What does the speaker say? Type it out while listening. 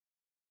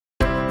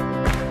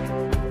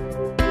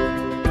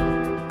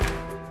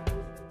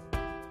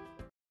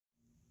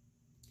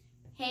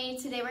Hey,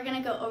 today we're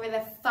going to go over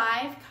the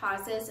 5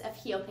 causes of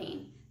heel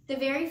pain. The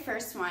very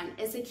first one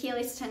is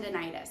Achilles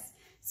tendonitis.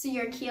 So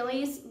your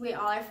Achilles, we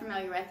all are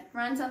familiar with,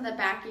 runs on the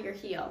back of your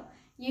heel.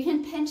 You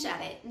can pinch at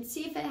it and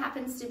see if it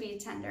happens to be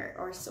tender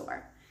or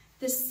sore.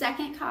 The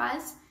second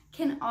cause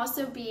can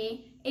also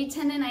be a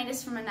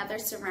tendonitis from another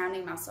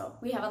surrounding muscle.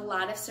 We have a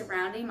lot of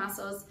surrounding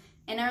muscles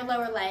in our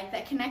lower leg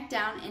that connect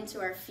down into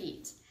our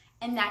feet,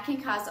 and that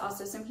can cause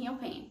also some heel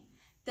pain.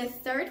 The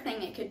third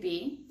thing it could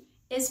be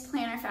is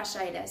plantar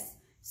fasciitis.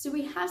 So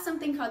we have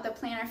something called the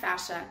plantar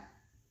fascia,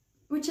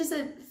 which is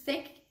a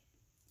thick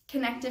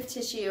connective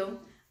tissue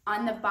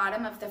on the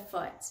bottom of the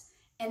foot,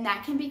 and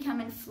that can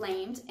become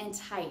inflamed and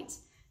tight.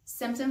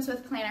 Symptoms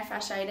with plantar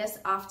fasciitis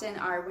often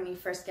are when you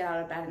first get out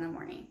of bed in the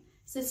morning.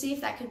 So see if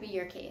that could be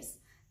your case.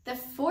 The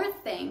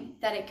fourth thing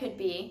that it could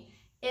be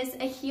is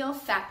a heel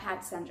fat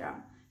pad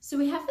syndrome. So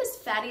we have this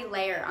fatty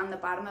layer on the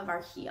bottom of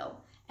our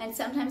heel, and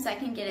sometimes that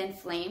can get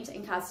inflamed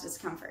and cause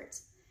discomfort.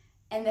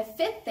 And the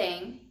fifth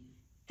thing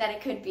that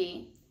it could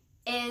be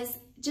is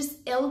just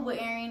ill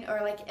wearing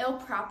or like ill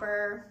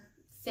proper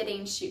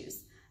fitting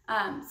shoes.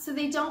 So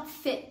they don't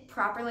fit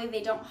properly,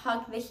 they don't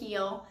hug the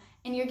heel,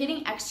 and you're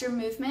getting extra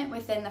movement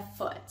within the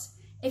foot.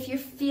 If you're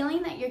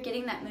feeling that you're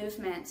getting that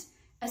movement,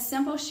 a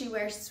simple shoe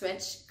wear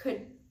switch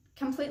could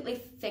completely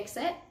fix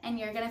it, and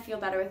you're gonna feel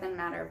better within a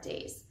matter of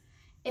days.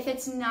 If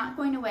it's not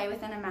going away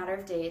within a matter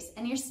of days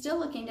and you're still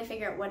looking to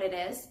figure out what it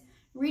is,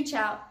 reach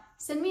out,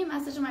 send me a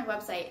message on my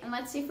website, and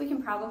let's see if we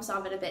can problem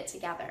solve it a bit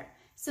together.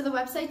 So the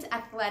website's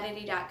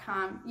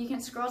athletity.com. You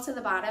can scroll to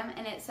the bottom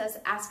and it says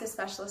ask a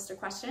specialist a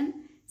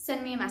question.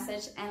 Send me a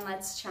message and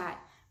let's chat.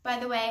 By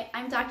the way,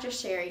 I'm Dr.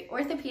 Sherry,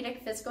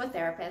 orthopedic physical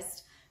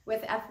therapist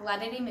with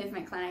Athletity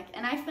Movement Clinic,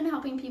 and I've been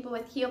helping people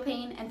with heel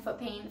pain and foot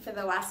pain for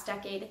the last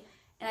decade,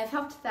 and I've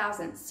helped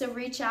thousands. So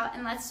reach out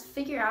and let's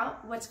figure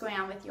out what's going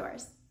on with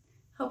yours.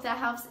 Hope that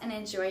helps and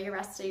enjoy your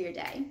rest of your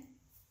day.